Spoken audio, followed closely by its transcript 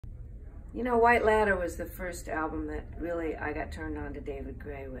You know, White Ladder was the first album that really I got turned on to David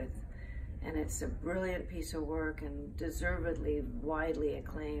Gray with. And it's a brilliant piece of work and deservedly widely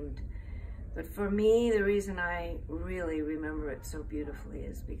acclaimed. But for me, the reason I really remember it so beautifully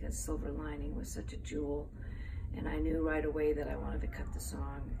is because Silver Lining was such a jewel. And I knew right away that I wanted to cut the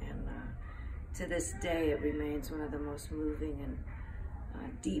song. And to this day, it remains one of the most moving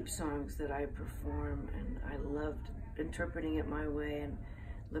and deep songs that I perform. And I loved interpreting it my way and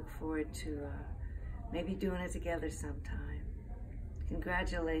look forward to maybe doing it together sometime.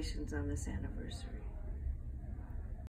 Congratulations on this anniversary.